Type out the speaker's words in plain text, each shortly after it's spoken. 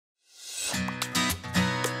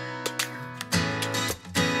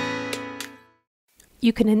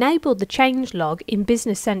You can enable the change log in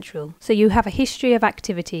Business Central so you have a history of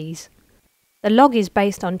activities. The log is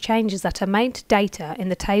based on changes that are made to data in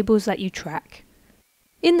the tables that you track.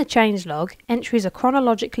 In the change log, entries are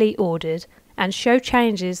chronologically ordered and show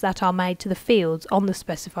changes that are made to the fields on the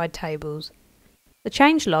specified tables. The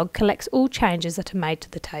change log collects all changes that are made to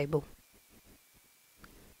the table.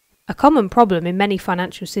 A common problem in many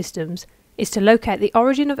financial systems is to locate the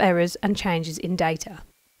origin of errors and changes in data.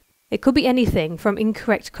 It could be anything from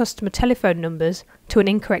incorrect customer telephone numbers to an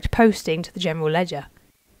incorrect posting to the general ledger.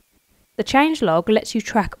 The change log lets you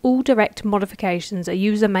track all direct modifications a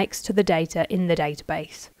user makes to the data in the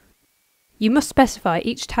database. You must specify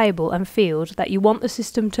each table and field that you want the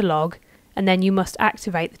system to log, and then you must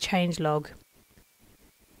activate the change log.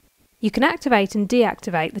 You can activate and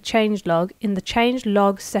deactivate the change log in the Change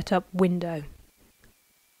Log Setup window.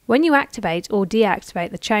 When you activate or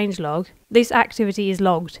deactivate the change log, this activity is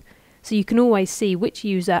logged, so you can always see which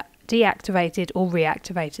user deactivated or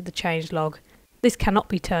reactivated the change log. This cannot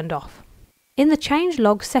be turned off. In the Change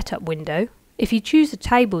Log Setup window, if you choose the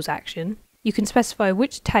Tables action, you can specify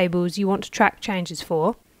which tables you want to track changes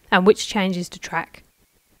for and which changes to track.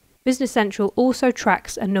 Business Central also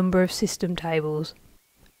tracks a number of system tables.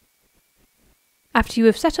 After you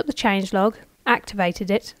have set up the change log,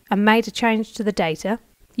 activated it, and made a change to the data,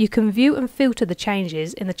 you can view and filter the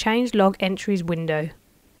changes in the Change Log Entries window.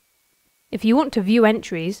 If you want to view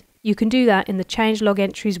entries, you can do that in the Change Log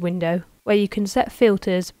Entries window, where you can set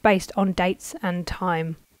filters based on dates and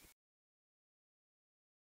time.